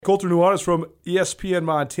Colter Nuanez from ESPN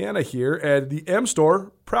Montana here, and the M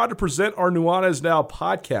Store, proud to present our Nuanez Now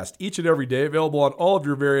podcast each and every day, available on all of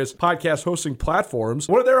your various podcast hosting platforms.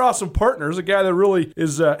 One of their awesome partners, a guy that really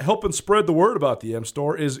is helping spread the word about the M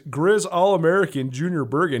Store, is Grizz All-American Junior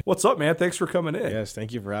Bergen. What's up, man? Thanks for coming in. Yes,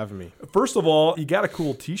 thank you for having me. First of all, you got a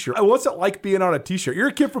cool t-shirt. What's it like being on a t-shirt? You're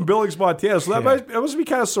a kid from Billings, Montana, so that must be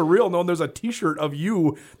kind of surreal knowing there's a t-shirt of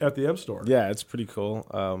you at the M Store. Yeah, it's pretty cool.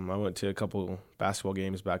 I went to a couple basketball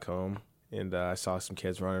games back home, and I saw some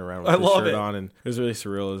kids running around with the shirt on, and it was really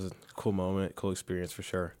surreal. It was a cool moment, cool experience for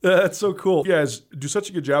sure. That's so cool. You guys do such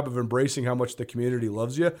a good job of embracing how much the community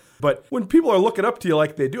loves you. But when people are looking up to you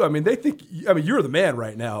like they do, they think, you're the man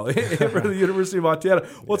right now for the University of Montana.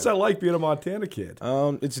 What's that like being a Montana kid?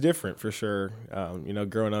 It's different for sure.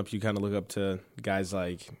 Growing up, you kind of look up to guys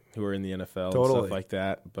like who are in the NFL and stuff like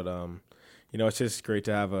that. But, it's just great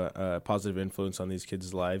to have a positive influence on these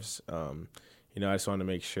kids' lives. I just want to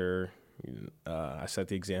make sure I set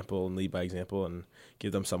the example and lead by example and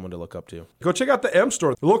give them someone to look up to. Go check out the M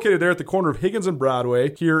Store. They're located there at the corner of Higgins and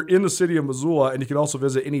Broadway here in the city of Missoula, and you can also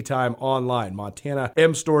visit anytime online,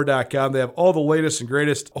 montanamstore.com. They have all the latest and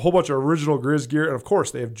greatest, a whole bunch of original Grizz gear, and of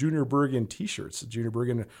course, they have Junior Bergen t-shirts. Junior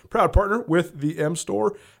Bergen, proud partner with the M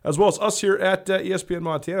Store, as well as us here at ESPN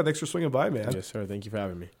Montana. Thanks for swinging by, man. Yes, sir. Thank you for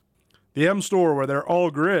having me. The M Store, where they're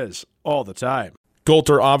all Grizz all the time.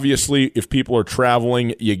 Colter, obviously, if people are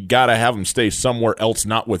traveling, you got to have them stay somewhere else,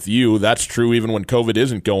 not with you. That's true even when COVID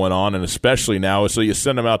isn't going on, and especially now. So you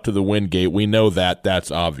send them out to the Wingate. We know that.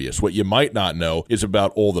 That's obvious. What you might not know is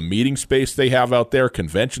about all the meeting space they have out there,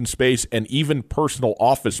 convention space, and even personal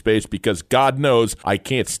office space, because God knows I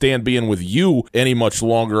can't stand being with you any much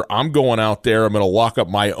longer. I'm going out there. I'm going to lock up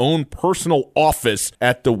my own personal office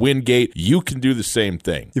at the Wingate. You can do the same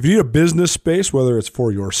thing. If you need a business space, whether it's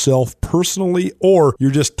for yourself personally or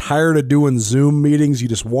you're just tired of doing Zoom meetings, you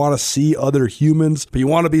just want to see other humans, but you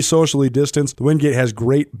want to be socially distanced, the Wingate has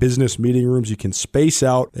great business meeting rooms. You can space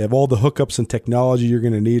out. They have all the hookups and technology you're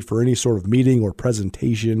going to need for any sort of meeting or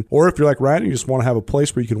presentation. Or if you're like Ryan, you just want to have a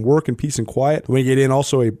place where you can work in peace and quiet, the Wingate Inn,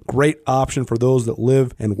 also a great option for those that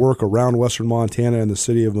live and work around Western Montana and the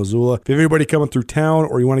city of Missoula. If you have anybody coming through town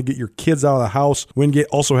or you want to get your kids out of the house, Wingate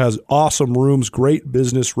also has awesome rooms, great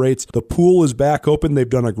business rates. The pool is back open. They've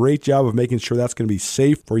done a great job of making sure that's going to be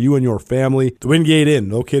safe for you and your family. The Wingate Inn,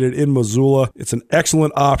 located in Missoula. It's an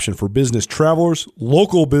excellent option for business travelers,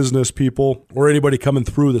 local business people, or anybody coming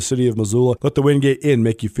through the city of Missoula. Let the Wingate Inn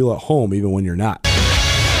make you feel at home even when you're not.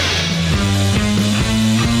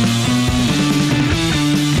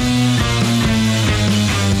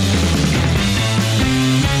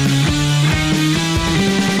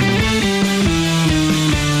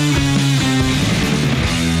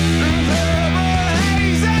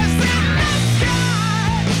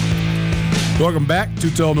 Welcome back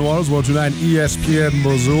to Tell Nuanez, 129 ESPN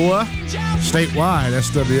Missoula, statewide,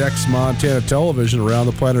 SWX Montana Television around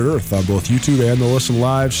the planet Earth on both YouTube and the Listen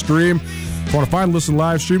Live stream. If you want to find Listen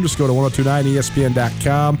Live stream, just go to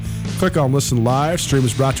 1029ESPN.com. Click on Listen Live. Stream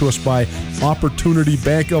is brought to us by Opportunity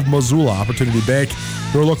Bank of Missoula. Opportunity Bank,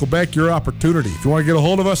 your local bank, your opportunity. If you want to get a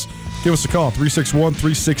hold of us, give us a call,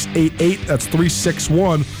 361-3688. That's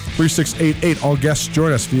 361-3688. All guests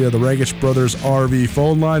join us via the Rangish Brothers RV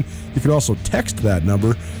phone line. You can also text that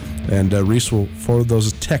number, and Reese will forward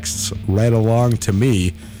those texts right along to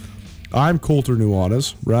me. I'm Colter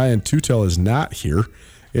Nuanez. Ryan Tutel is not here.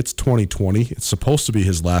 It's 2020. It's supposed to be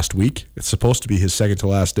his last week. It's supposed to be his second to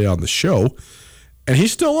last day on the show, and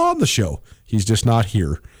he's still on the show. He's just not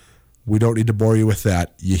here. We don't need to bore you with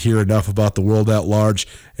that. You hear enough about the world at large.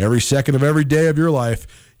 Every second of every day of your life,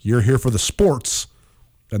 you're here for the sports,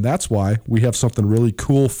 and that's why we have something really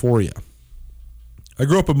cool for you. I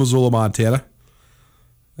grew up in Missoula, Montana.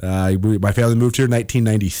 My family moved here in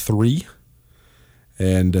 1993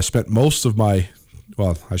 and spent most of my,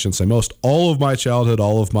 well, I shouldn't say most, all of my childhood,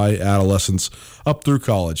 all of my adolescence up through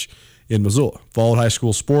college in Missoula. Followed high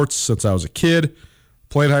school sports since I was a kid,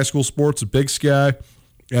 played high school sports at Big Sky,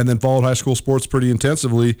 and then followed high school sports pretty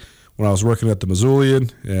intensively when I was working at the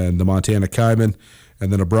Missoulian and the Montana Kaiman,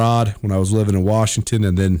 and then abroad when I was living in Washington,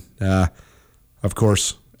 and then, of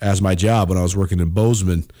course, as my job when I was working in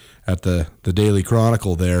Bozeman at the Daily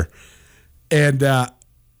Chronicle there. And I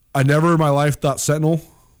never in my life thought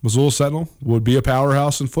Missoula Sentinel would be a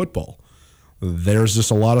powerhouse in football. There's just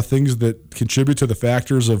a lot of things that contribute to the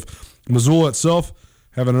factors of Missoula itself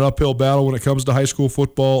having an uphill battle when it comes to high school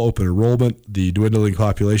football, open enrollment, the dwindling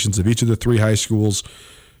populations of each of the three high schools,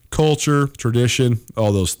 culture, tradition,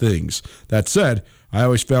 all those things. That said, I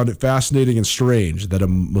always found it fascinating and strange that a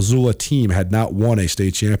Missoula team had not won a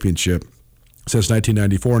state championship since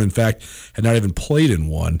 1994, and in fact had not even played in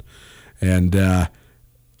one. And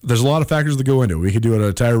there's a lot of factors that go into it. We could do an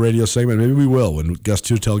entire radio segment. Maybe we will when Gus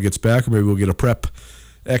Tutel gets back, or maybe we'll get a prep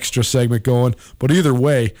extra segment going. But either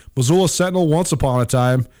way, Missoula Sentinel, once upon a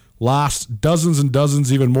time, lost dozens and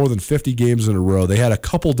dozens, even more than 50 games in a row. They had a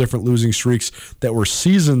couple different losing streaks that were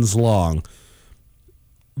seasons long.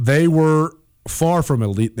 They were far from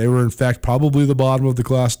elite. They were, in fact, probably the bottom of the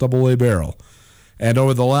Class AA barrel. And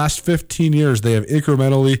over the last 15 years, they have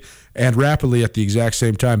incrementally and rapidly at the exact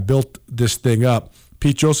same time built this thing up.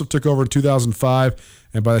 Pete Joseph took over in 2005,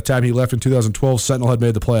 and by the time he left in 2012, Sentinel had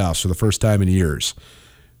made the playoffs for the first time in years.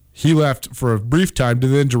 He left for a brief time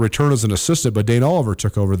to return as an assistant, but Dane Oliver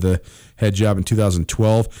took over the head job in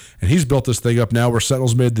 2012, and he's built this thing up now where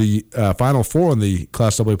Sentinel's made the Final Four in the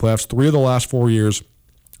Class AA playoffs 3 of the last 4 years.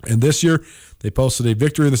 And this year, they posted a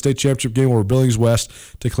victory in the state championship game over Billings West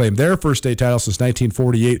to claim their first state title since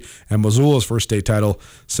 1948 and Missoula's first state title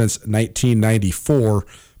since 1994.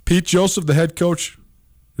 Pete Joseph, the head coach,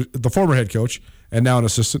 the former head coach, and now an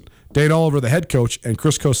assistant. Dane Oliver, the head coach, and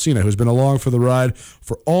Chris Cosina, who's been along for the ride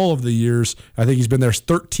for all of the years. I think he's been there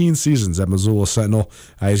 13 seasons at Missoula Sentinel.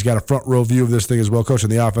 He's got a front row view of this thing as well, coaching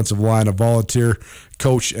the offensive line, a volunteer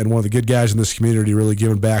coach, and one of the good guys in this community, really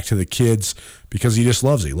giving back to the kids because he just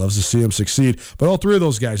loves it. He loves to see them succeed. But all three of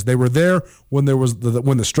those guys, they were there when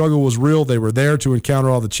when the struggle was real. They were there to encounter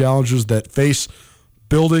all the challenges that face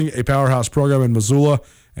building a powerhouse program in Missoula,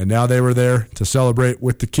 and now they were there to celebrate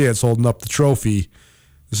with the kids holding up the trophy.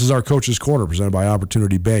 This is our Coach's Corner presented by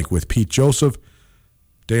Opportunity Bank with Pete Joseph,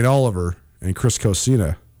 Dane Oliver, and Chris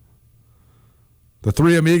Cosina. The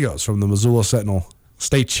three amigos from the Missoula Sentinel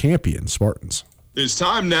state champion Spartans. It's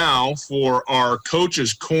time now for our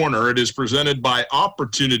Coach's Corner. It is presented by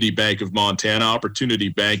Opportunity Bank of Montana. Opportunity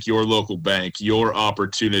Bank, your local bank, your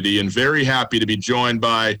opportunity. And very happy to be joined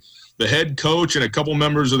by the head coach and a couple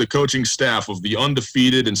members of the coaching staff of the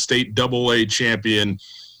undefeated and state AA champion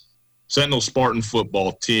Sentinel Spartan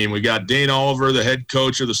football team. We got Dane Oliver, the head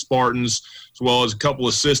coach of the Spartans, as well as a couple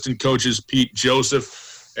assistant coaches, Pete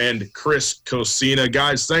Joseph and Chris Cosina.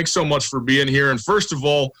 Guys, thanks so much for being here. And first of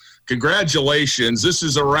all, congratulations. This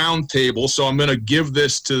is a round table, so I'm going to give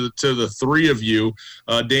this to the three of you.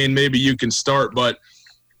 Dane, maybe you can start, but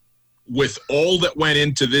with all that went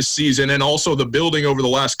into this season and also the building over the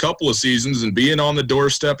last couple of seasons and being on the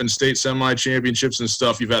doorstep and state semi-championships and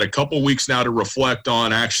stuff, you've had a couple weeks now to reflect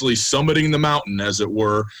on actually summiting the mountain, as it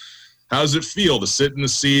were. How does it feel to sit in the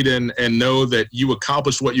seat and know that you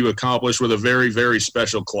accomplished what you accomplished with a very, very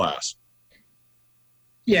special class?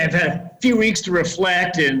 Yeah, I've had a few weeks to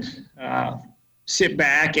reflect and sit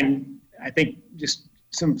back, and I think just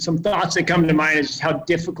some thoughts that come to mind is how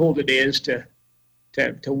difficult it is to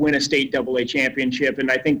win a state AA championship. And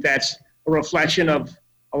I think that's a reflection of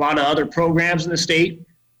a lot of other programs in the state.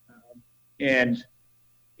 And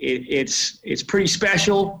it's pretty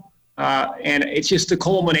special. And it's just a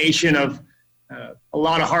culmination of a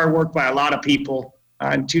lot of hard work by a lot of people,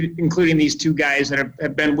 including these two guys that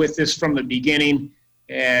have been with us from the beginning.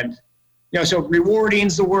 And, so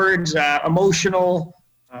rewarding's the words, emotional,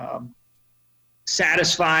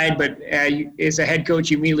 satisfied, but as a head coach,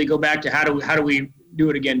 you immediately go back to how do we do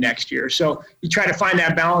it again next year. So you try to find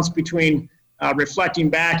that balance between reflecting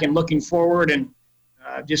back and looking forward, and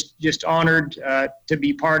just honored to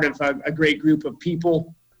be part of a great group of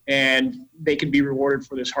people, and they can be rewarded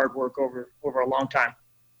for this hard work over a long time.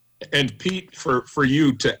 And Pete, for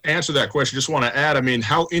you to answer that question, just want to add,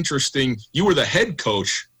 how interesting, you were the head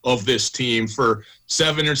coach of this team for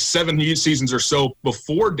 7 seasons or so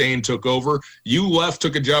before Dane took over. You left,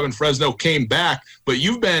 took a job in Fresno, came back, but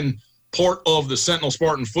you've been part of the Sentinel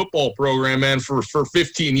Spartan football program, man, for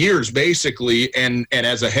 15 years, basically, and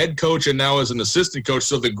as a head coach and now as an assistant coach.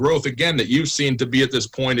 So the growth, again, that you've seen to be at this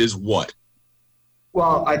point is what?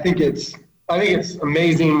 Well, I think it's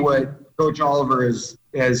amazing what Coach Oliver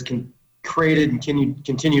has created and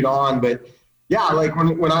continued on. But, yeah, like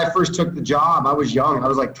when I first took the job, I was young. I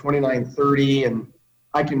was like 29, 30, and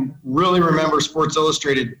I can really remember Sports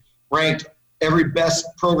Illustrated ranked every best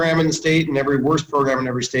program in the state and every worst program in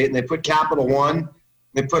every state, and they put Capital One,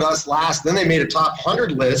 they put us last, then they made a top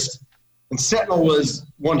 100 list, and Sentinel was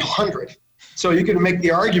 100. So you could make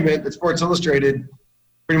the argument that Sports Illustrated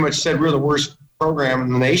pretty much said we're the worst program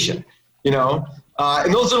in the nation, and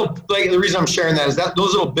those little, the reason I'm sharing that is that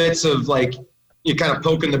those little bits of you kind of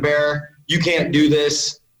poking the bear, you can't do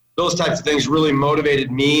this, those types of things really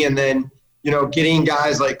motivated me. And then, getting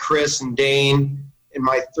guys like Chris and Dane in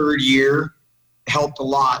my third year helped a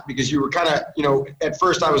lot, because you were kind of, at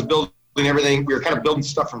first I was building everything. We were kind of building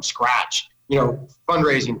stuff from scratch,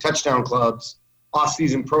 fundraising, touchdown clubs,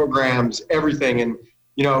 off-season programs, everything. And,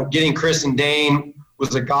 you know, getting Chris and Dane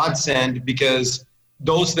was a godsend because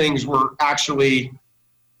those things were actually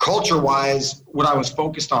culture-wise what I was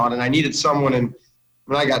focused on. And I needed someone, and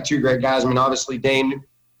when I got two great guys, I mean, obviously Dane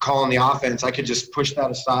calling the offense, I could just push that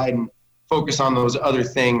aside and focus on those other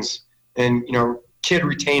things and, you know, kid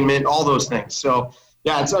retainment, all those things. So,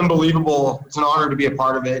 yeah, it's unbelievable. It's an honor to be a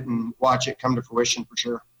part of it and watch it come to fruition for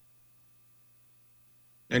sure.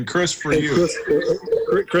 And Chris, for you,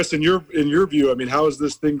 Chris, in your view, I mean, how has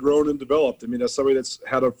this thing grown and developed? I mean, as somebody that's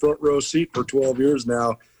had a front row seat for 12 years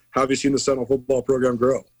now, how have you seen the Sentinel football program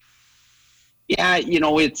grow? Yeah, you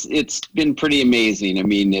know, it's been pretty amazing. I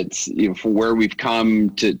mean, it's, you know, from where we've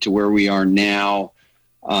come to where we are now.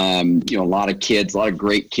 You know, a lot of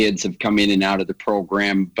great kids have come in and out of the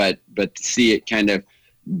program, but to see it kind of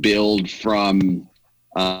build from,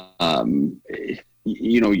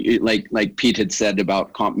 you know, like Pete had said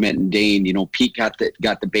about complimenting Dane, you know, Pete got the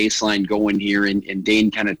baseline going here, and Dane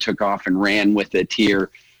kind of took off and ran with it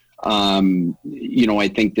here. You know, I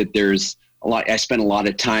think that there's a lot. I spent a lot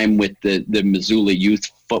of time with the Missoula youth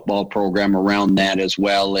football program around that as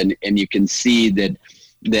well, and you can see that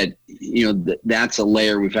you know that's a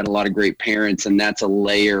layer. We've had a lot of great parents, and that's a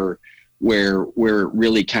layer where it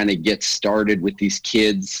really kind of gets started with these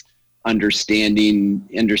kids understanding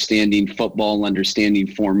football, understanding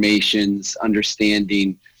formations,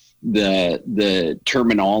 understanding the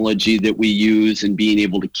terminology that we use, and being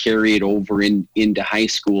able to carry it over into high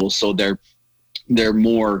school, so they're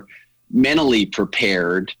more mentally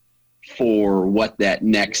prepared for what that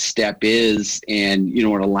next step is. And, you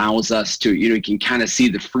know, it allows us to, you know, you can kind of see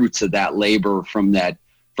the fruits of that labor from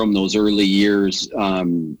those early years,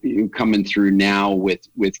 coming through now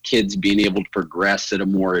with kids being able to progress at a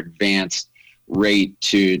more advanced rate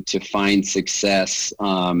to find success.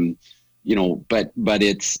 You know, but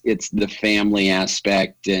it's the family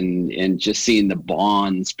aspect and just seeing the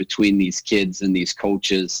bonds between these kids and these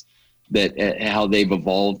coaches, that how they've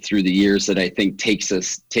evolved through the years, that I think takes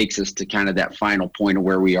us to kind of that final point of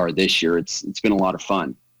where we are this year. It's been a lot of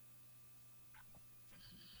fun.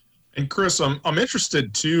 And Chris, I'm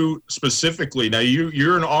interested too, specifically. Now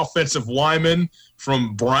you're an offensive lineman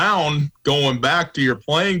from Brown, going back to your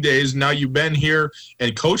playing days. Now you've been here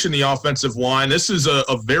and coaching the offensive line. This is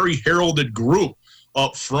a very heralded group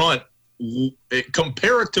up front,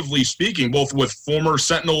 comparatively speaking, both with former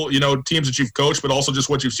Sentinel, you know, teams that you've coached, but also just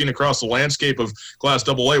what you've seen across the landscape of Class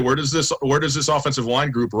AA. Where does this offensive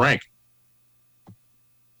line group rank?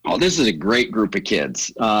 Oh, this is a great group of kids.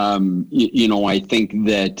 You know, I think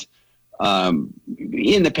that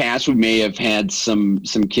in the past we may have had some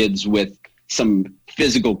kids with some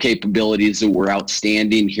physical capabilities that were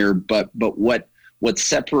outstanding here, but what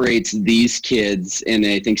separates these kids, and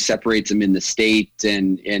I think separates them in the state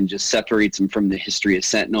and just separates them from the history of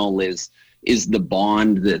Sentinel, is the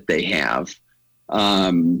bond that they have.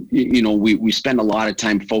 You know, we spend a lot of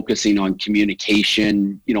time focusing on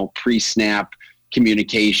communication, you know, pre-snap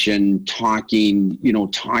communication, talking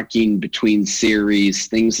between series,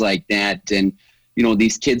 things like that. And, you know,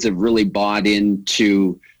 these kids have really bought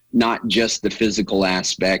into not just the physical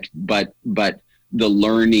aspect, but the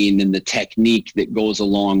learning and the technique that goes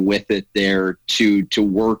along with it there to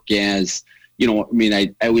work as, you know, I mean,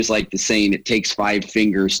 I always like the saying, it takes 5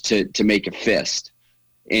 fingers to make a fist.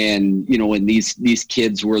 And, you know, and these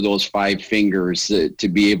kids were those 5 fingers to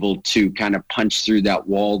be able to kind of punch through that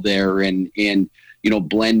wall there and, you know,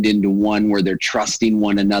 blend into one where they're trusting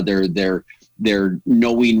one another. They're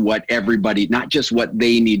knowing what everybody, not just what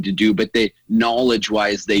they need to do, but they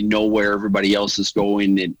knowledge-wise, they know where everybody else is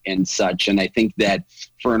going and such. And I think that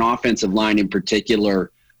for an offensive line in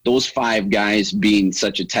particular, those 5 guys being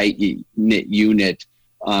such a tight-knit unit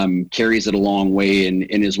carries it a long way and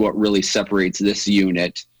is what really separates this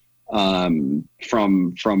unit from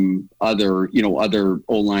other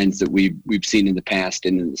O-lines that we've seen in the past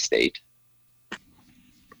and in the state.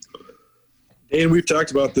 And we've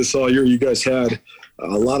talked about this all year. You guys had a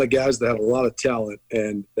lot of guys that had a lot of talent,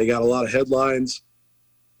 and they got a lot of headlines,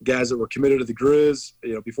 guys that were committed to the Grizz,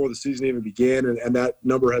 you know, before the season even began, and that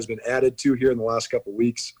number has been added to here in the last couple of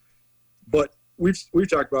weeks. But we've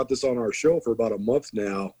talked about this on our show for about a month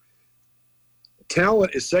now.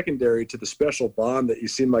 Talent is secondary to the special bond that you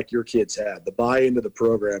seem like your kids had, the buy-in to the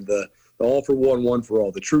program, the all for one for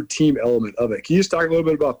all, the true team element of it. Can you just talk a little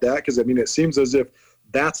bit about that? Because, I mean, it seems as if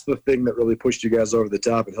that's the thing that really pushed you guys over the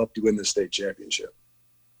top and helped you win the state championship.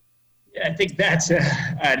 Yeah, I think that's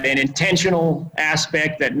an intentional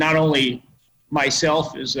aspect that not only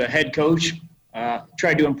myself as a head coach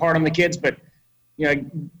tried to impart on the kids, but, you know,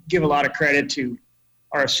 give a lot of credit to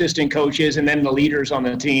our assistant coaches and then the leaders on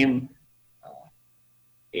the team.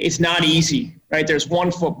 it's not easy, right? There's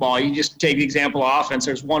one football. You just take the example of offense.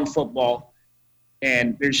 There's one football.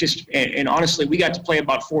 And there's just, and honestly, we got to play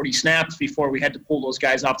about 40 snaps before we had to pull those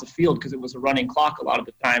guys off the field because it was a running clock a lot of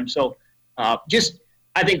the time. So I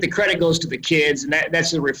think the credit goes to the kids, and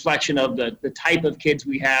that's a reflection of the type of kids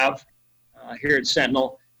we have here at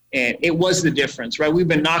Sentinel. And it was the difference, right? We've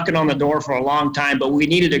been knocking on the door for a long time, but we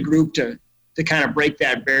needed a group to kind of break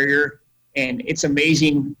that barrier. And it's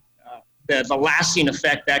amazing the lasting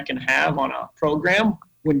effect that can have on a program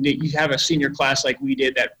when you have a senior class like we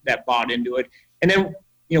did that bought into it. And then,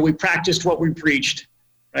 we practiced what we preached,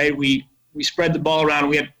 right? We spread the ball around.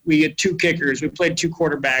 We had 2 kickers. We played 2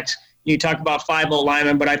 quarterbacks. You talk about 5-0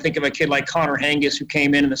 linemen, but I think of a kid like Connor Hangus who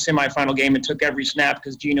came in the semifinal game and took every snap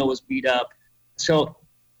because Gino was beat up. So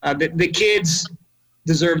the kids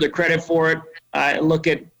deserve the credit for it. Look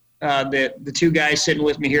at the 2 guys sitting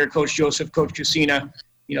with me here, Coach Joseph, Coach Casina.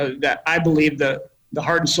 That I believe the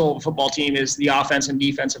heart and soul of a football team is the offense and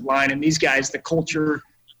defensive line. And these guys, the culture,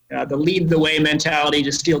 the lead the way mentality,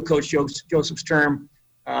 to steal Coach Joseph's term,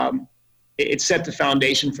 it set the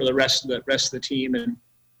foundation for the rest of the team. And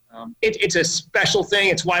it's a special thing.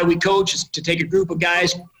 It's why we coach, is to take a group of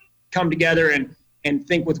guys, come together and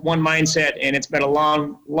think with one mindset. And it's been a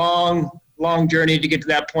long, long, long journey to get to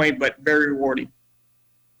that point, but very rewarding.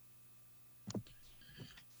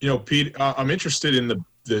 Pete, I'm interested in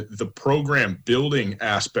the program building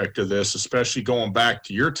aspect of this, especially going back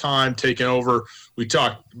to your time taking over. We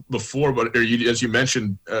talked before, but as you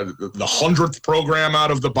mentioned, the 100th program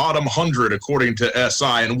out of the bottom 100 according to SI,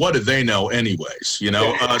 and what do they know anyways?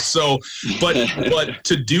 But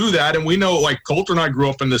to do that, and we know, like Colter and I grew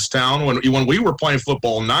up in this town when we were playing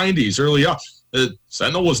football 90s early up.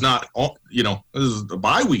 Sentinel was not, this is a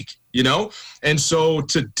bye week, and so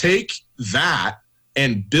to take that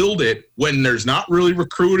and build it when there's not really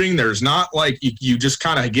recruiting, there's not like you just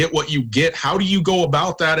kind of get what you get. How do you go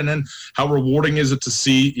about that? And then how rewarding is it to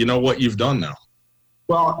see, what you've done now?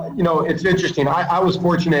 Well, it's interesting. I was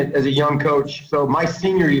fortunate as a young coach. So my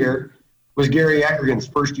senior year was Gary Eckergen's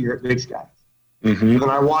first year at Big Sky. Mm-hmm. And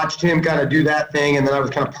I watched him kind of do that thing. And then I was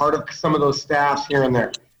kind of part of some of those staffs here and there.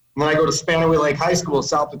 And then I go to Spanaway Lake High School,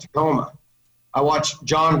 south of Tacoma. I watched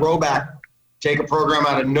John Roback take a program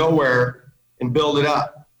out of nowhere and build it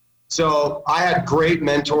up. So I had great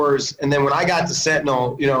mentors. And then when I got to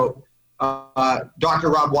Sentinel, Dr.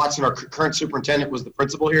 Rob Watson, our current superintendent, was the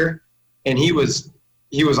principal here. And he was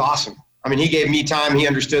awesome. I mean, he gave me time. He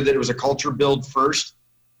understood that it was a culture build first.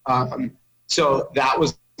 So that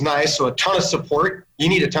was nice. So a ton of support. You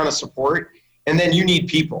need a ton of support. And then you need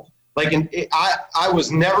people. I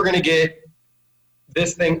was never going to get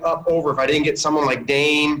this thing up over if I didn't get someone like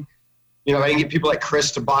Dane. I didn't get people like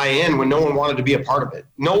Chris to buy in when no one wanted to be a part of it.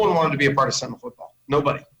 No one wanted to be a part of Sentinel football.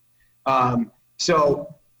 Nobody.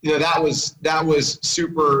 So that was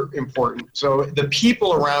super important. So the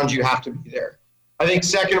people around you have to be there. I think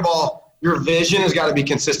second of all, your vision has got to be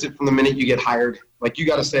consistent from the minute you get hired. Like you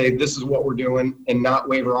got to say, this is what we're doing and not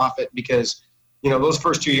waver off it because, those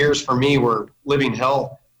first 2 years for me were living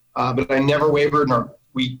hell. But I never wavered and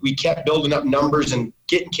we kept building up numbers and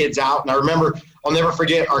getting kids out. And I remember, I'll never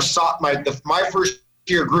forget my first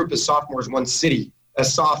year group as sophomores won city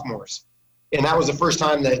as sophomores. And that was the first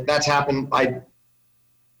time that's happened by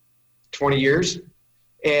 20 years.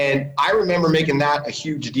 And I remember making that a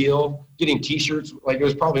huge deal, getting t-shirts, like it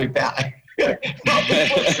was probably bad. It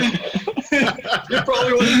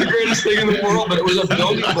probably wasn't the greatest thing in the world, but it was a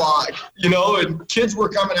building block, and kids were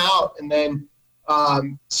coming out. And then,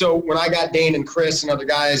 so when I got Dane and Chris and other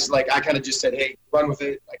guys, I kind of just said, hey, run with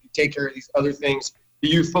it. I can take care of these other things. The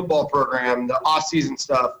youth football program, the off-season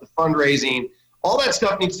stuff, the fundraising, all that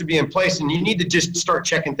stuff needs to be in place. And you need to just start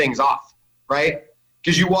checking things off, right?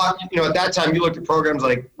 Because at that time, you looked at programs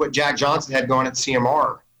like what Jack Johnson had going at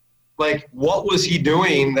CMR. What was he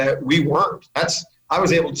doing that we weren't? I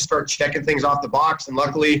was able to start checking things off the box. And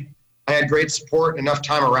luckily, I had great support, enough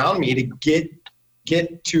time around me to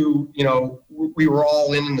get to, we were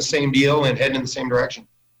all in the same deal and heading in the same direction.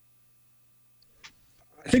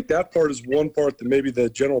 I think that part is one part that maybe the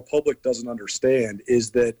general public doesn't understand is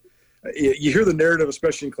that you hear the narrative,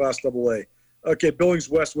 especially in Class AA. Okay, Billings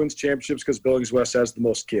West wins championships because Billings West has the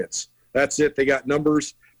most kids. That's it. They got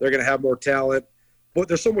numbers. They're going to have more talent. But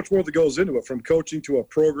there's so much more that goes into it, from coaching to a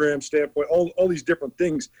program standpoint, all these different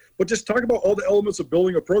things. But just talk about all the elements of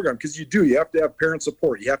building a program, because you have to have parent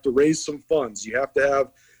support. You have to raise some funds. You have to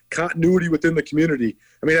have continuity within the community.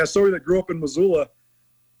 I mean, as somebody that grew up in Missoula,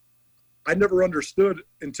 I never understood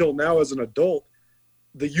until now as an adult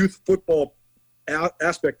the youth football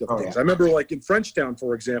aspect of things. I remember in Frenchtown,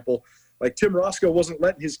 for example, Like Tim Roscoe wasn't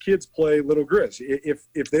letting his kids play Little Grizz.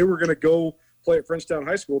 If they were going to go play at Frenchtown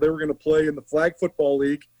High School, they were going to play in the flag football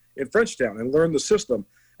league in Frenchtown and learn the system.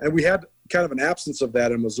 And we had kind of an absence of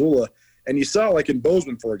that in Missoula. And you saw, like in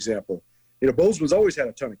Bozeman, for example, Bozeman's always had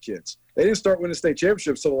a ton of kids. They didn't start winning state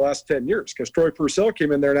championships until the last 10 years because Troy Purcell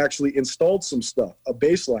came in there and actually installed some stuff, a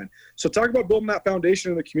baseline. So talk about building that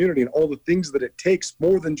foundation in the community and all the things that it takes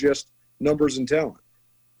more than just numbers and talent.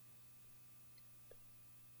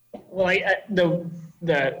 Well,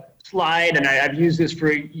 the slide, and I've used this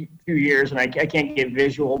for a few years, and I can't get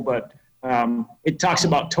visual, but it talks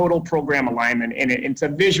about total program alignment, and it's a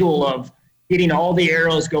visual of getting all the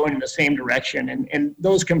arrows going in the same direction. And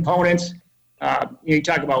those components, you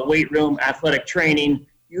talk about weight room, athletic training,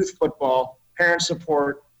 youth football, parent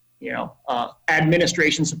support,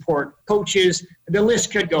 administration support, coaches. The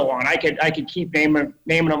list could go on. I could keep naming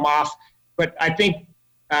them off, but I think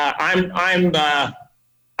I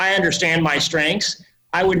understand my strengths.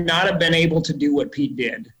 I would not have been able to do what Pete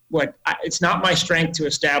did. It's not my strength to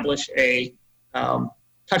establish a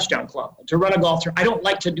touchdown club, to run a golf tournament. I don't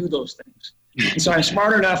like to do those things. And so I'm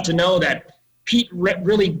smart enough to know that Pete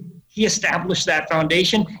he established that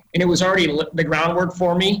foundation, and it was already the groundwork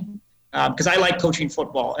for me because I like coaching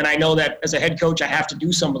football, and I know that as a head coach I have to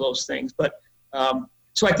do some of those things. But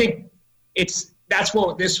so I think that's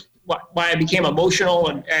why I became emotional,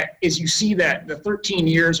 and is you see that the 13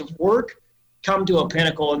 years of work come to a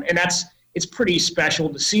pinnacle, and it's pretty special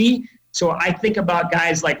to see. So I think about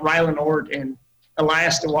guys like Rylan Ort and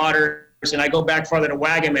Elias DeWaters, and I go back farther to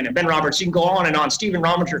Wagaman and Ben Roberts. You can go on and on. Stephen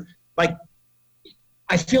Rominger.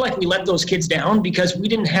 I feel like we let those kids down because we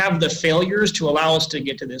didn't have the failures to allow us to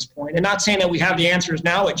get to this point. And not saying that we have the answers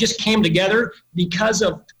now. It just came together because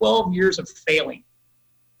of 12 years of failing.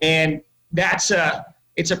 And it's a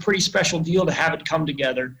pretty special deal to have it come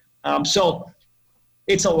together. So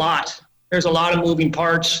it's a lot. There's a lot of moving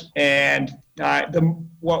parts. And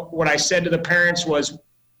what I said to the parents was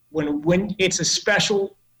when it's a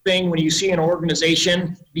special thing, when you see an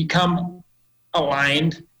organization become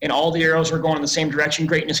aligned and all the arrows are going in the same direction,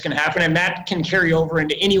 greatness can happen. And that can carry over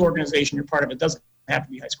into any organization you're part of. It doesn't have to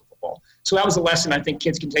be high school football. So that was a lesson I think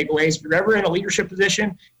kids can take away. If you're ever in a leadership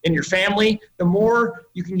position in your family, the more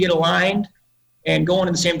you can get aligned and going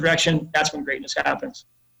in the same direction, that's when greatness happens.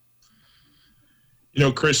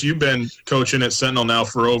 Chris, you've been coaching at Sentinel now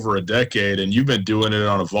for over a decade, and you've been doing it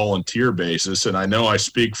on a volunteer basis. And I know I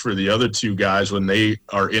speak for the other two guys when they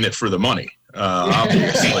are in it for the money.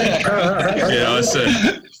 Obviously,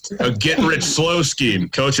 it's a get-rich-slow scheme,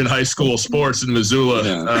 coaching high school sports in Missoula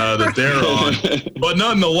that they're on. But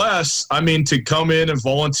nonetheless, I mean, to come in and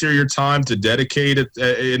volunteer your time, to dedicate it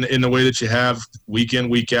in the way that you have week in,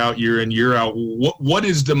 week out, year in, year out, what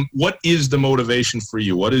is the motivation for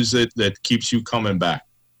you? What is it that keeps you coming back?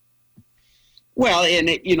 Well,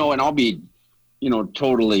 and I'll be,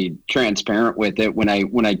 totally transparent with it. When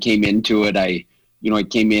I came into it, I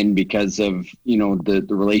came in because of, the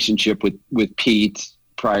relationship with Pete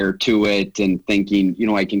prior to it, and thinking,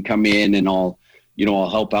 I can come in and I'll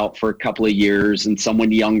help out for a couple of years, and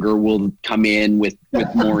someone younger will come in with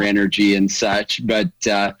more energy and such. But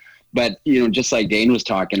just like Dane was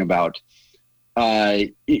talking about,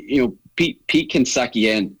 Pete can suck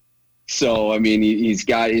you in. So, I mean, he's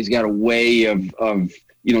got a way of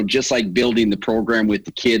just like building the program with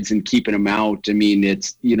the kids and keeping them out. I mean,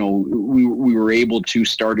 it's, we were able to,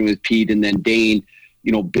 starting with Pete and then Dane,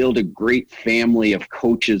 build a great family of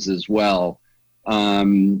coaches as well.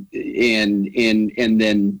 And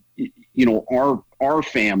then, our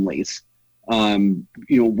families,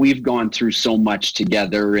 we've gone through so much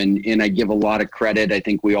together, and I give a lot of credit. I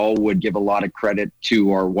think we all would give a lot of credit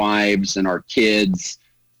to our wives and our kids.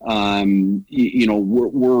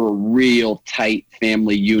 We're a real tight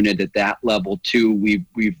family unit at that level too.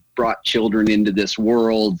 We've brought children into this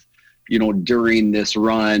world, during this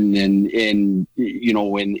run, and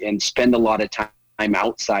spend a lot of time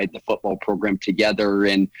outside the football program together.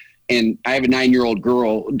 And I have a 9-year-old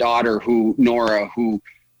daughter, Nora, who,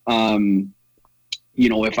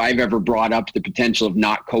 if I've ever brought up the potential of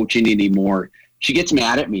not coaching anymore, she gets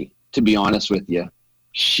mad at me, to be honest with you.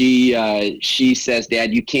 She says,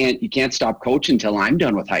 "Dad, you can't stop coaching until I'm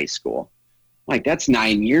done with high school." Like, that's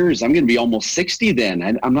 9 years. I'm going to be almost 60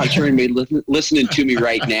 then. I'm not sure anybody listening to me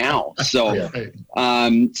right now. So,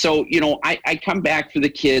 I come back for the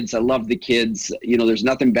kids. I love the kids. There's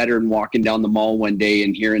nothing better than walking down the mall one day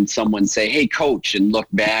and hearing someone say, "Hey, coach," and look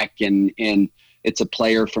back and it's a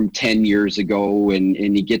player from 10 years ago, and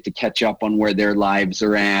you get to catch up on where their lives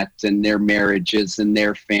are at and their marriages and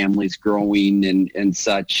their families growing and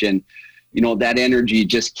such. And, that energy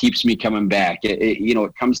just keeps me coming back.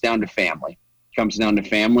 It comes down to family. It comes down to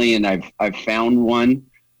family, and I've found one,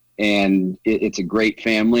 and it's a great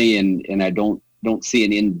family, and I don't see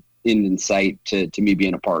an end in sight to me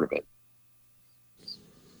being a part of it.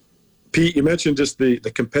 Pete, you mentioned just the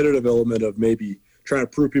competitive element of maybe trying to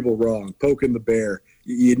prove people wrong, poking the bear.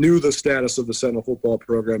 You knew the status of the Sentinel football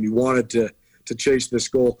program. You wanted to chase this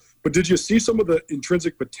goal. But did you see some of the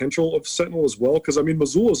intrinsic potential of Sentinel as well? Because,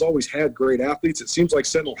 Missoula's always had great athletes. It seems like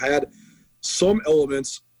Sentinel had some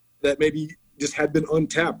elements that maybe just had been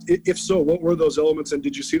untapped. If so, what were those elements, and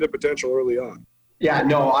did you see the potential early on? Yeah,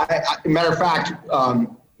 no. Matter of fact,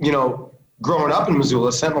 growing up in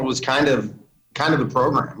Missoula, Sentinel was kind of the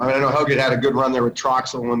program. I know Hellgate had a good run there with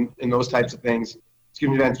Troxel and those types of things.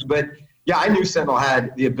 But yeah, I knew Sentinel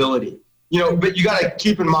had the ability. But you got to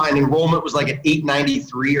keep in mind, enrollment was like at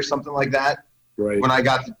 893 or something like that. Right. When I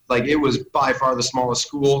got it was by far the smallest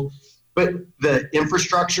school. But the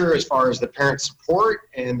infrastructure, as far as the parent support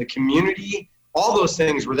and the community, all those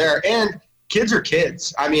things were there. And kids are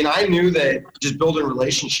kids. I knew that just building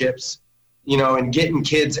relationships, and getting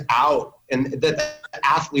kids out, and that the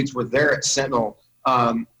athletes were there at Sentinel,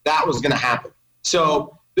 that was going to happen.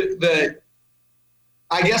 So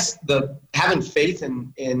I guess the having faith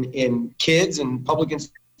in kids and public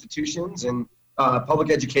institutions and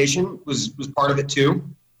public education was part of it too.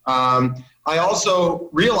 I also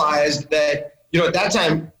realized that, at that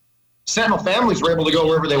time, Sentinel families were able to go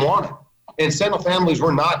wherever they wanted. And Sentinel families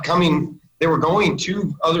were not coming, they were going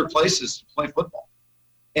to other places to play football.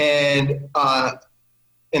 And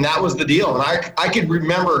that was the deal. And I could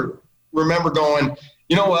remember going,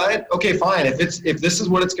 you know what? Okay, fine. If this is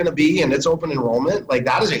what it's going to be and it's open enrollment,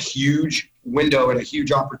 that is a huge window and a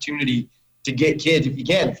huge opportunity to get kids. If you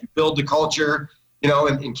build the culture,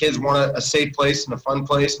 and kids want a safe place and a fun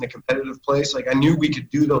place and a competitive place, I knew we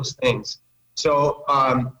could do those things. So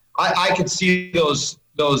I could see those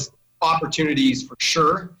opportunities for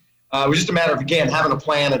sure. It was just a matter of, again, having a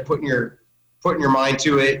plan and putting your mind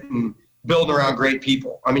to it and building around great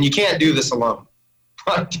people. You can't do this alone.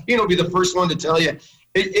 I'll be the first one to tell you,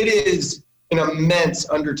 it is an immense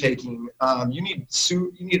undertaking. You need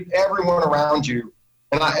everyone around you,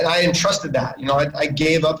 and I entrusted that. I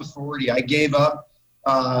gave up authority. I gave up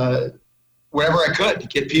whatever I could to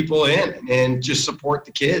get people in and just support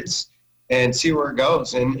the kids and see where it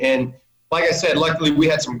goes. And like I said, luckily we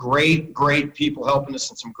had some great people helping us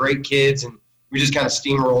and some great kids, and we just kind of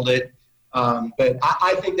steamrolled it. But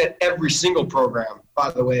I think that every single program,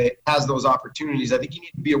 by the way, has those opportunities. I think you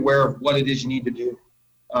need to be aware of what it is you need to do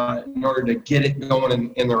in order to get it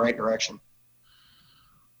going in the right direction.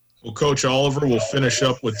 Well, Coach Oliver, we'll finish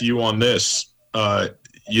up with you on this.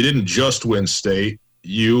 You didn't just win state.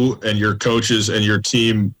 You and your coaches and your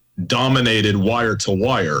team dominated wire to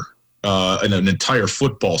wire in an entire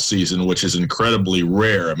football season, which is incredibly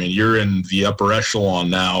rare. You're in the upper echelon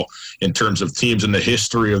now in terms of teams in the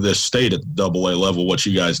history of this state at the AA level, what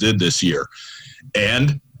you guys did this year.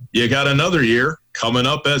 And you got another year coming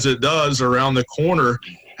up as it does around the corner.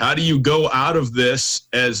 How do you go out of this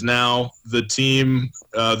as now the team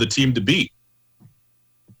to beat?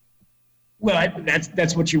 Well,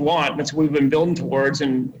 that's what you want. That's what we've been building towards.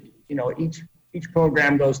 And, each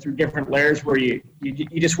program goes through different layers where you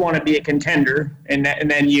just want to be a contender, and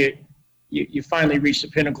then you finally reach the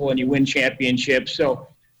pinnacle and you win championships. So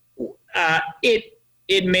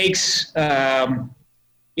it makes I'm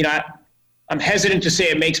hesitant to say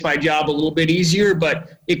it makes my job a little bit easier,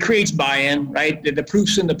 but it creates buy-in, right? The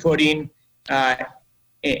proof's in the pudding,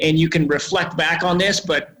 and you can reflect back on this.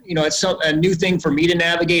 But it's a new thing for me to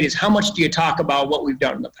navigate is how much do you talk about what we've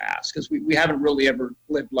done in the past, because we haven't really ever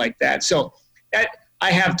lived like that. So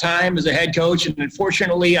I have time as a head coach, and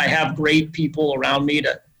unfortunately I have great people around me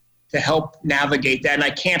to help navigate that. And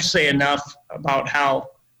I can't say enough about how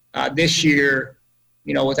this year,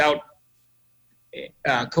 without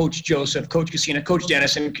Coach Joseph, Coach Casina, Coach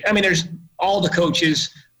Dennis, and there's all the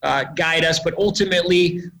coaches guide us, but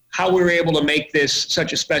ultimately how we were able to make this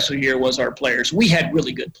such a special year was our players. We had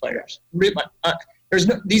really good players.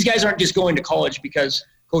 These guys aren't just going to college because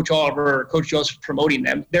Coach Oliver or Coach Joseph promoting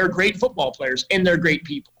them. They're great football players, and they're great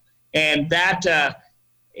people. And that,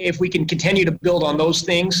 if we can continue to build on those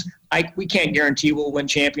things, we can't guarantee we'll win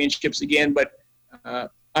championships again, but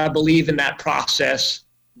I believe in that process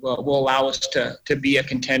will allow us to be a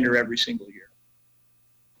contender every single year.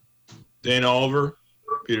 Dane Oliver,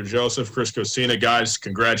 Peter Joseph, Chris Cosina, guys,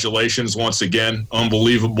 congratulations once again.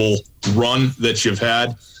 Unbelievable run that you've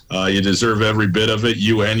had. You deserve every bit of it.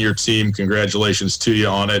 You and your team, congratulations to you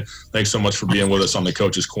on it. Thanks so much for being with us on the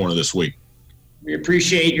Coach's Corner this week. We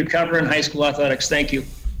appreciate your covering high school athletics. Thank you.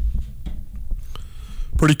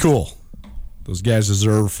 Pretty cool. Those guys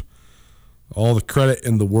deserve all the credit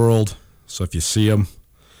in the world. So if you see them,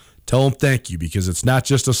 tell them thank you, because it's not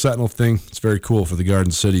just a Sentinel thing. It's very cool for the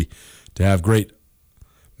Garden City to have great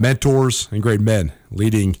mentors and great men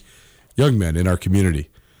leading young men in our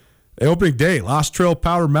community. The opening day, Lost Trail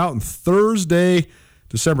Powder Mountain, Thursday,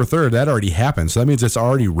 December 3rd. That already happened, so that means it's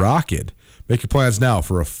already rocking. Make your plans now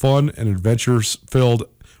for a fun and adventures-filled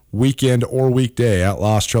weekend or weekday at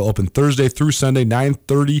Lost Trail. Open Thursday through Sunday,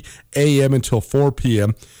 9:30 a.m. until 4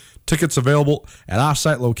 p.m. Tickets available at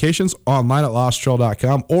off-site locations, online at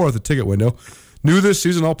losttrail.com, or at the ticket window. New this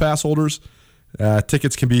season, all pass holders,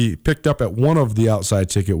 tickets can be picked up at one of the outside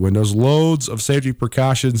ticket windows. Loads of safety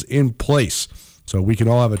precautions in place, so we can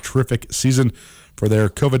all have a terrific season. For their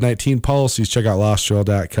COVID-19 policies, check out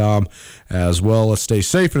losttrail.com as well. Let's stay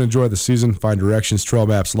safe and enjoy the season. Find directions, trail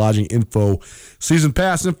maps, lodging info, season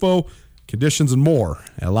pass info, conditions, and more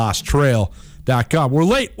at losttrail.com. We're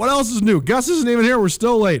late. What else is new? Gus isn't even here. We're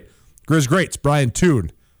still late. Grizz Greats, Brian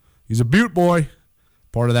Toon. He's a Butte boy,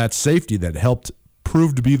 part of that safety that helped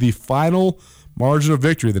prove to be the final margin of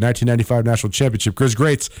victory of the 1995 National Championship. Grizz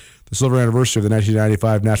Greats, the silver anniversary of the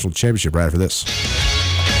 1995 National Championship, right after this.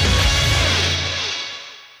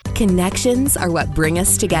 Connections are what bring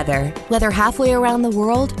us together, whether halfway around the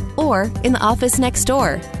world or in the office next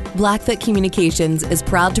door. Blackfoot Communications is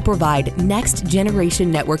proud to provide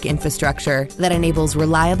next-generation network infrastructure that enables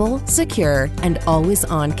reliable, secure, and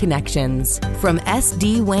always-on connections. From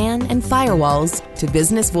SD-WAN and firewalls to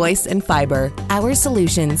business voice and fiber, our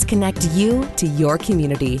solutions connect you to your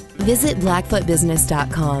community. Visit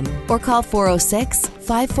blackfootbusiness.com or call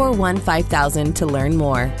 406-541-5000 to learn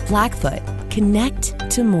more. Blackfoot. Connect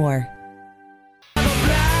to more.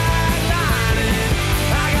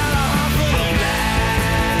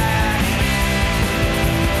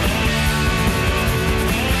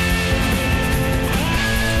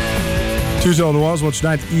 Tutel Nuanez, watch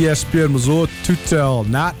tonight, ESPN Missoula. Tutel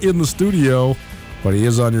not in the studio, but he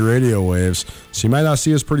is on your radio waves. So you might not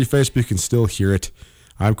see his pretty face, but you can still hear it.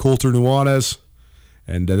 I'm Colter Nuanez,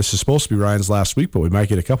 and this is supposed to be Ryan's last week, but we might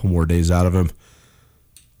get a couple more days out of him.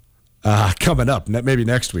 Coming up, maybe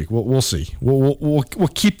next week. We'll see. We'll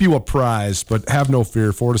keep you apprised, but have no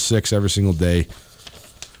fear. 4 to 6 every single day.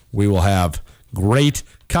 We will have great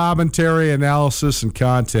commentary, analysis, and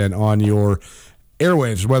content on your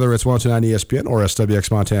airwaves, whether it's 102.9 ESPN or SWX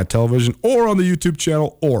Montana Television, or on the YouTube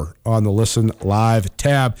channel, or on the Listen Live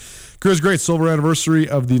tab. Grizz Greats silver anniversary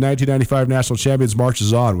of the 1995 National Champions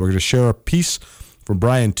marches on. We're going to share a piece from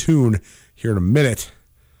Brian Toon here in a minute.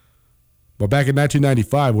 But back in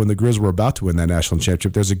 1995, when the Grizz were about to win that national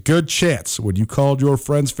championship, there's a good chance when you called your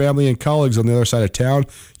friends, family, and colleagues on the other side of town,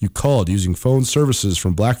 you called using phone services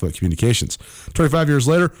from Blackfoot Communications. 25 years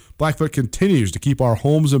later, Blackfoot continues to keep our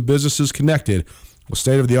homes and businesses connected with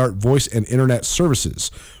state-of-the-art voice and internet services.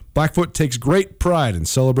 Blackfoot takes great pride in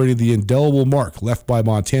celebrating the indelible mark left by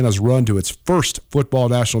Montana's run to its first football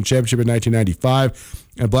national championship in 1995,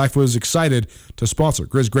 and Blackfoot is excited to sponsor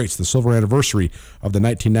Grizz Greats, the silver anniversary of the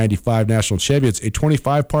 1995 national champions, a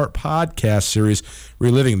 25-part podcast series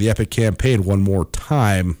reliving the epic campaign one more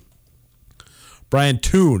time. Brian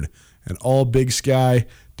Toon, an all-Big Sky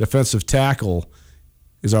defensive tackle,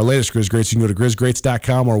 is our latest Grizz Greats. You can go to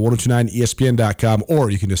grizzgreats.com or 1029ESPN.com, or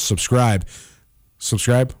you can just subscribe,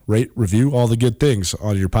 rate, review, all the good things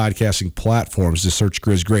on your podcasting platforms. Just search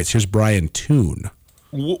Grizz Greats. Here's Brian Toon.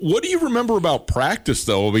 What do you remember about practice,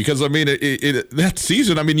 though? Because, I mean, that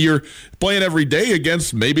season, I mean, you're playing every day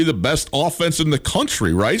against maybe the best offense in the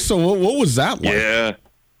country, right? So what was that like? Yeah.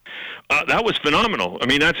 That was phenomenal. I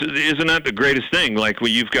mean, isn't that the greatest thing? Like,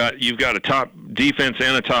 you've got a top defense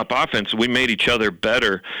and a top offense. We made each other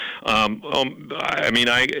better.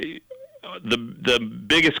 The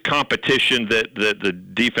biggest competition that the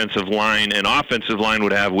defensive line and offensive line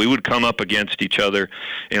would have, we would come up against each other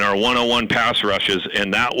in our one-on-one pass rushes,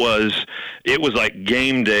 and it was like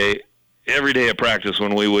game day every day at practice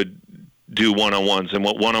when we would do one-on-ones. And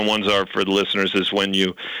what one-on-ones are for the listeners is when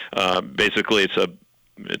you basically it's a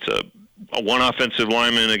one offensive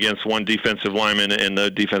lineman against one defensive lineman, and the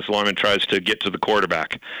defensive lineman tries to get to the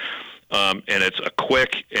quarterback. And it's a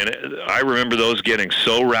quick, and I remember those getting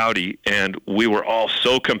so rowdy, and we were all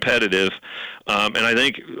so competitive. And I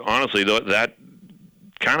think, honestly, that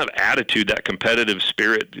kind of attitude, that competitive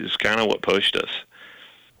spirit is kind of what pushed us.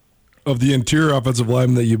 Of the interior offensive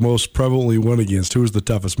lineman that you most prevalently went against, who was the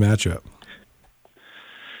toughest matchup?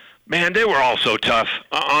 Man, they were all so tough.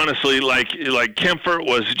 Honestly, like Kempfert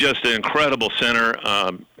was just an incredible center.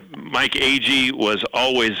 Mike Agee was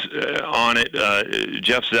always on it.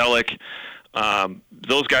 Jeff Zellick.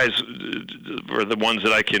 Those guys were the ones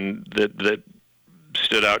that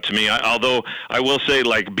stood out to me. Although I will say,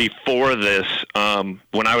 like before this,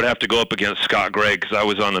 when I would have to go up against Scott Gregg, because I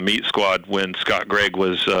was on the meet squad when Scott Gregg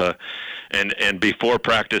was, and before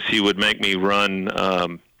practice he would make me run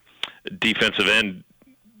defensive end.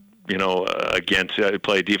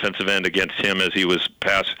 Play defensive end against him as he was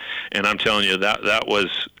passed, and I'm telling you that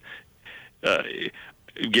was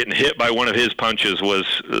getting hit by one of his punches was.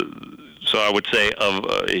 So I would say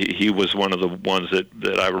he was one of the ones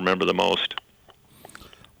that I remember the most.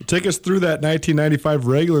 Take us through that 1995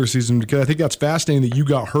 regular season, because I think that's fascinating that you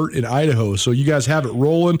got hurt in Idaho. So you guys have it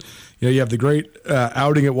rolling. You have the great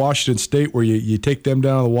outing at Washington State where you take them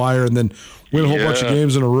down to the wire and then win a whole bunch of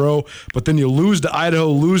games in a row. But then you lose to Idaho,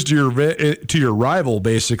 lose to your rival,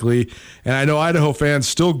 basically. And I know Idaho fans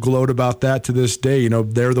still gloat about that to this day.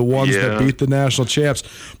 They're the ones that beat the national champs.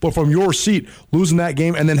 But from your seat, losing that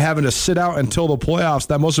game and then having to sit out until the playoffs,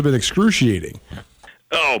 that must have been excruciating.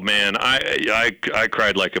 Oh man, I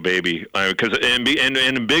cried like a baby because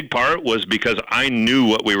and a big part was because I knew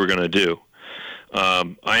what we were going to do.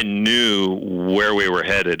 I knew where we were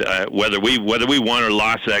headed. Whether we won or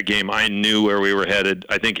lost that game, I knew where we were headed.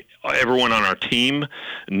 I think everyone on our team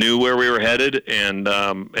knew where we were headed, and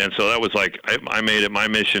so that was like I made it my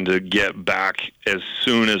mission to get back as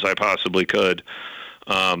soon as I possibly could.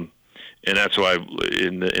 And that's why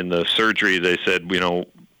in the surgery they said,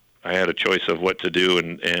 I had a choice of what to do,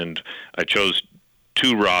 and I chose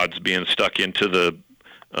 2 rods being stuck into the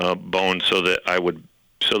bone so that it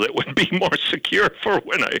would be more secure for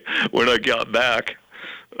when I got back.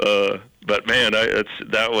 But man,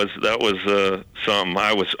 that was something.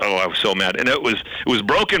 I was so mad, and it was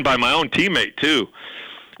broken by my own teammate too.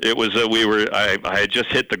 It was I had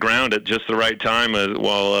just hit the ground at just the right time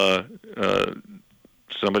while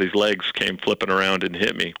somebody's legs came flipping around and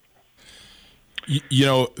hit me.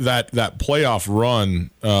 That playoff run,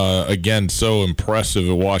 again, so impressive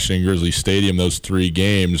at Washington Grizzly Stadium, those 3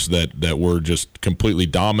 games that were just completely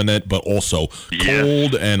dominant, but also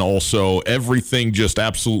cold, and also everything just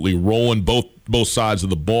absolutely rolling both sides of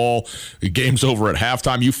the ball. The game's over at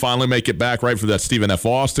halftime. You finally make it back right for that Stephen F.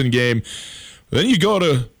 Austin game. Then you go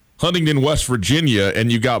to Huntington, West Virginia,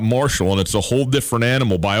 and you got Marshall, and it's a whole different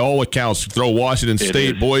animal. By all accounts, throw Washington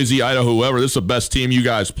State, Boise, Idaho, whoever, this is the best team you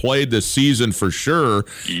guys played this season for sure.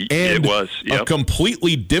 And it was a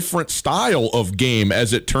completely different style of game,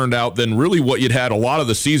 as it turned out, than really what you'd had a lot of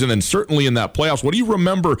the season, and certainly in that playoffs. What do you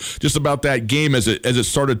remember just about that game as it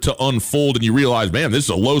started to unfold, and you realized, man, this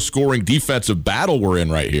is a low-scoring defensive battle we're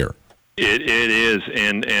in right here? It is,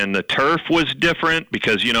 and the turf was different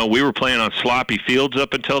because we were playing on sloppy fields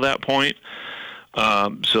up until that point.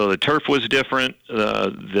 So the turf was different.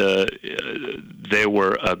 They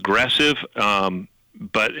were aggressive,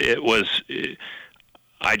 but it was.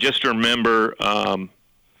 I just remember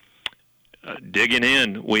digging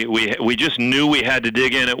in. We just knew we had to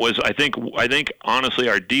dig in. It was. I think honestly,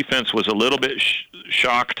 our defense was a little bit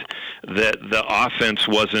shocked that the offense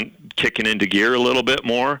wasn't kicking into gear a little bit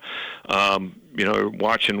more.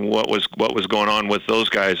 Watching what was going on with those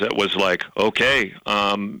guys, that was like, okay.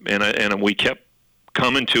 And we kept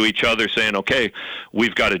coming to each other saying, okay,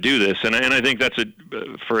 we've got to do this. And I think that's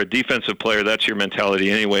for a defensive player, that's your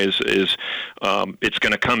mentality anyways, is it's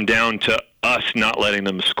going to come down to us not letting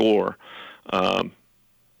them score. And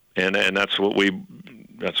that's what we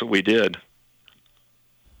did.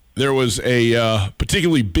 There was a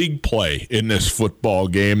particularly big play in this football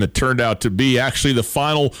game that turned out to be actually the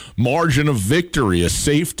final margin of victory, a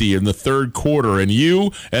safety in the third quarter. And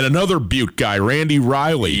you and another Butte guy, Randy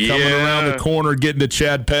Riley, coming around the corner, getting to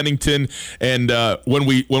Chad Pennington. And when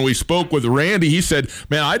we spoke with Randy, he said,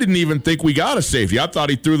 man, I didn't even think we got a safety. I thought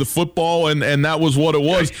he threw the football, and that was what it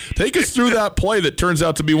was. Take us through that play that turns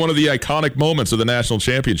out to be one of the iconic moments of the national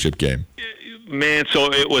championship game. Man,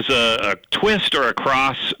 so it was a twist or a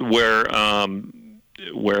cross where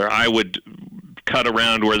I would cut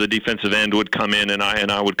around where the defensive end would come in, and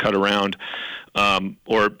I would cut around,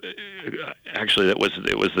 or actually it was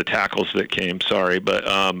the tackles that came. Sorry, but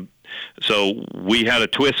so we had a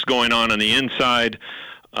twist going on the inside,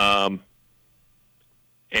 and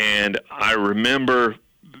I remember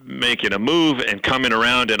making a move and coming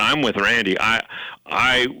around, and I'm with Randy.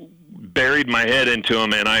 I buried my head into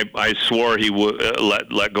him, and I swore he would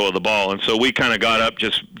let go of the ball. And so we kind of got up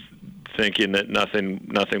just thinking that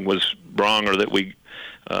nothing was wrong, or that we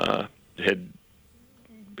it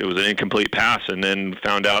was an incomplete pass, and then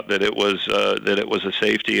found out that it was a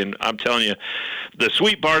safety. And I'm telling you, the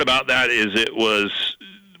sweet part about that is it was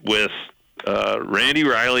with Randy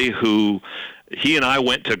Riley, who he and I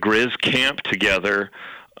went to Grizz camp together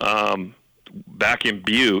back in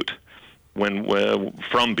Butte.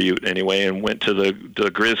 from Butte anyway, and went to the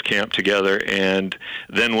Grizz camp together. And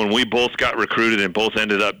then when we both got recruited and both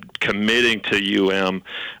ended up committing to UM,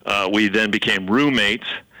 we then became roommates,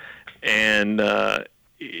 and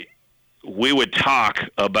we would talk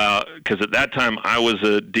about, because at that time I was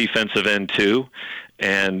a defensive end too,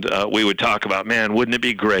 and we would talk about, man, wouldn't it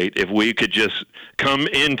be great if we could just come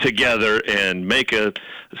in together and make a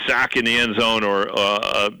sack in the end zone, or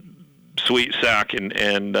a sweet sack, and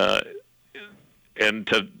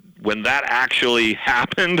to when that actually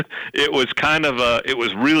happened, it was kind of it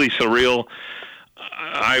was really surreal.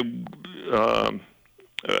 I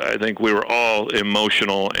think we were all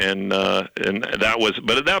emotional, and that was.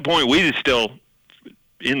 But at that point, we still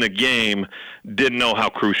in the game didn't know how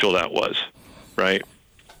crucial that was, right?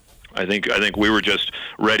 I think we were just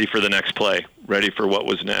ready for the next play, ready for what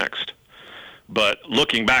was next. But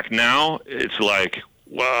looking back now, it's like,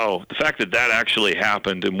 wow, the fact that actually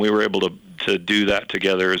happened and we were able to do that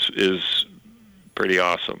together is pretty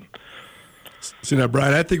awesome. See now,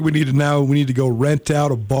 Brian, I think we need to go rent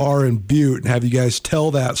out a bar in Butte and have you guys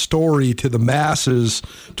tell that story to the masses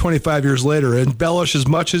 25 years later. Embellish as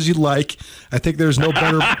much as you like. I think there's no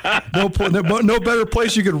better no better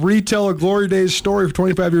place you could retell a Glory Days story for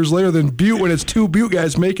 25 years later than Butte, when it's two Butte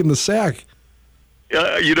guys making the sack.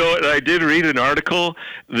 I did read an article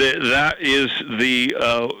that is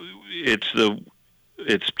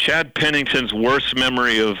it's Chad Pennington's worst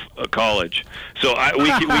memory of college. So we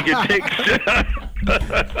could take.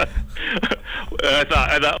 I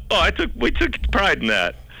thought we took pride in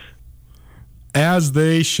that. As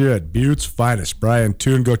they should. Butte's finest. Brian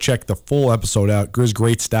Toon. Go check the full episode out.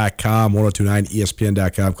 GrizzGreats.com,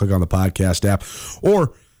 1029ESPN.com. Click on the podcast app,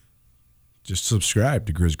 or just subscribe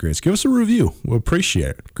to Grizz Greats. Give us a review. We'll appreciate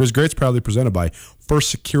it. Grizz Greats proudly presented by First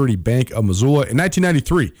Security Bank of Missoula. In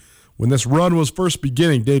 1993, when this run was first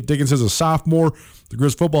beginning, Dave Dickens is a sophomore, the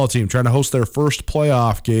Grizz football team trying to host their first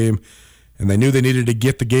playoff game, and they knew they needed to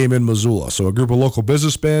get the game in Missoula. So a group of local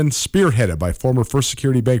businessmen, spearheaded by former First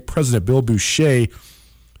Security Bank President Bill Boucher,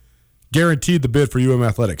 guaranteed the bid for UM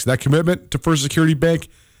Athletics. That commitment to First Security Bank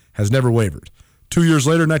has never wavered. 2 years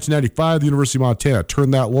later, 1995, the University of Montana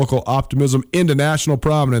turned that local optimism into national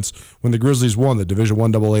prominence when the Grizzlies won the Division I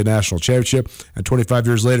AA National Championship. And 25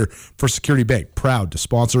 years later, First Security Bank, proud to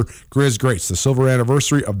sponsor Grizz Greats, the silver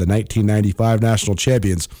anniversary of the 1995 National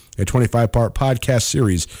Champions, a 25-part podcast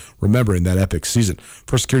series remembering that epic season.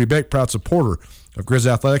 First Security Bank, proud supporter of Grizz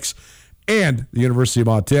Athletics and the University of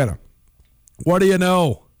Montana. What do you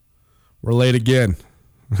know? We're late again.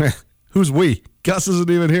 Who's we? Gus isn't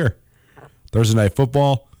even here. Thursday Night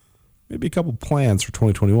Football, maybe a couple plans for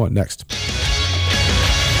 2021 next.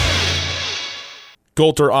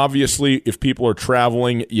 Coulter, obviously, if people are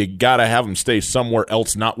traveling, you got to have them stay somewhere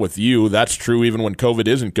else, not with you. That's true even when COVID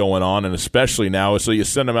isn't going on, and especially now. So you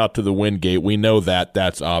send them out to the Wingate. We know that.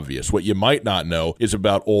 That's obvious. What you might not know is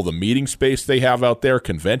about all the meeting space they have out there,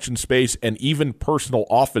 convention space, and even personal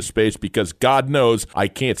office space, because God knows I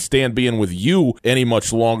can't stand being with you any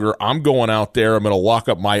much longer. I'm going out there. I'm going to lock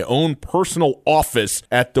up my own personal office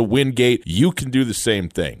at the Wingate. You can do the same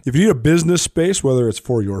thing. If you need a business space, whether it's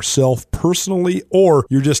for yourself personally or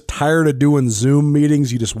you're just tired of doing Zoom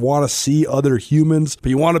meetings, you just want to see other humans, but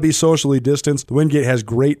you want to be socially distanced, the Wingate has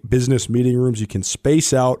great business meeting rooms. You can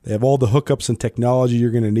space out. They have all the hookups and technology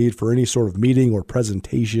you're going to need for any sort of meeting or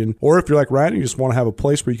presentation. Or if you're like Ryan, you just want to have a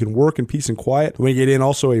place where you can work in peace and quiet, the Wingate Inn,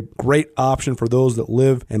 also a great option for those that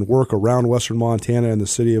live and work around Western Montana and the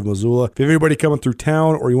city of Missoula. If you have anybody coming through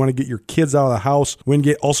town or you want to get your kids out of the house,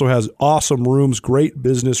 Wingate also has awesome rooms, great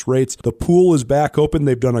business rates. The pool is back open.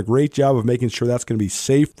 They've done a great job of making sure that's going to be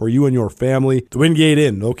safe for you and your family. The Wingate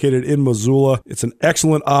Inn, located in Missoula. It's an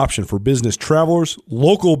excellent option for business travelers,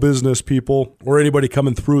 local business people, or anybody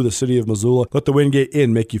coming through the city of Missoula. Let the Wingate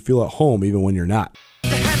Inn make you feel at home even when you're not.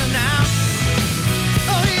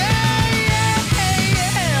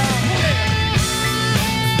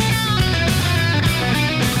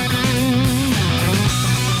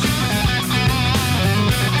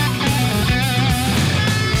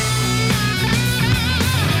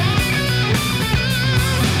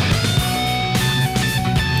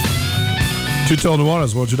 2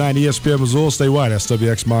 Nuanez, 129 ESPN Missoula, statewide,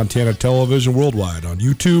 SWX Montana Television, worldwide on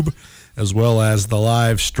YouTube, as well as the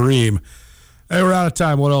live stream. Hey, we're out of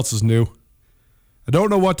time. What else is new? I don't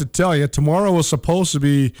know what to tell you. Tomorrow was supposed to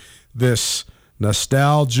be this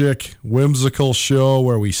nostalgic, whimsical show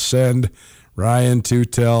where we send Ryan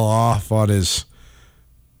Tutel off on his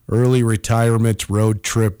early retirement, road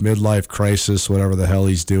trip, midlife crisis, whatever the hell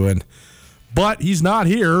he's doing. But he's not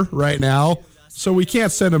here right now, so we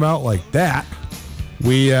can't send him out like that.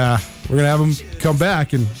 We're going to have him come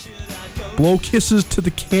back and blow kisses to the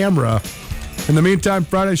camera. In the meantime,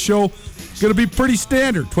 Friday's show is going to be pretty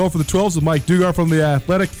standard. 12 for the 12s with Mike Dugar from The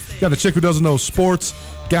Athletic. Got the chick who doesn't know sports.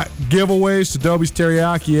 Got giveaways to Dobie's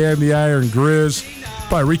Teriyaki and the Iron Grizz.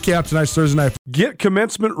 Probably recap tonight's Thursday night. Get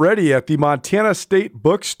commencement ready at the Montana State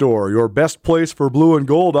Bookstore, your best place for blue and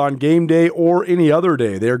gold on game day or any other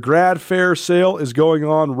day. Their grad fair sale is going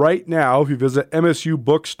on right now if you visit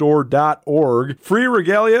msubookstore.org. Free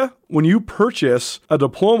regalia when you purchase a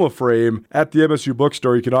diploma frame at the MSU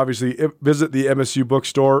Bookstore. You can obviously visit the MSU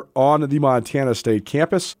Bookstore on the Montana State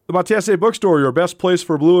campus. The Montana State Bookstore, your best place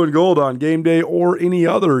for blue and gold on game day or any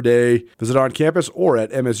other day. Visit on campus or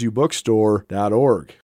at msubookstore.org.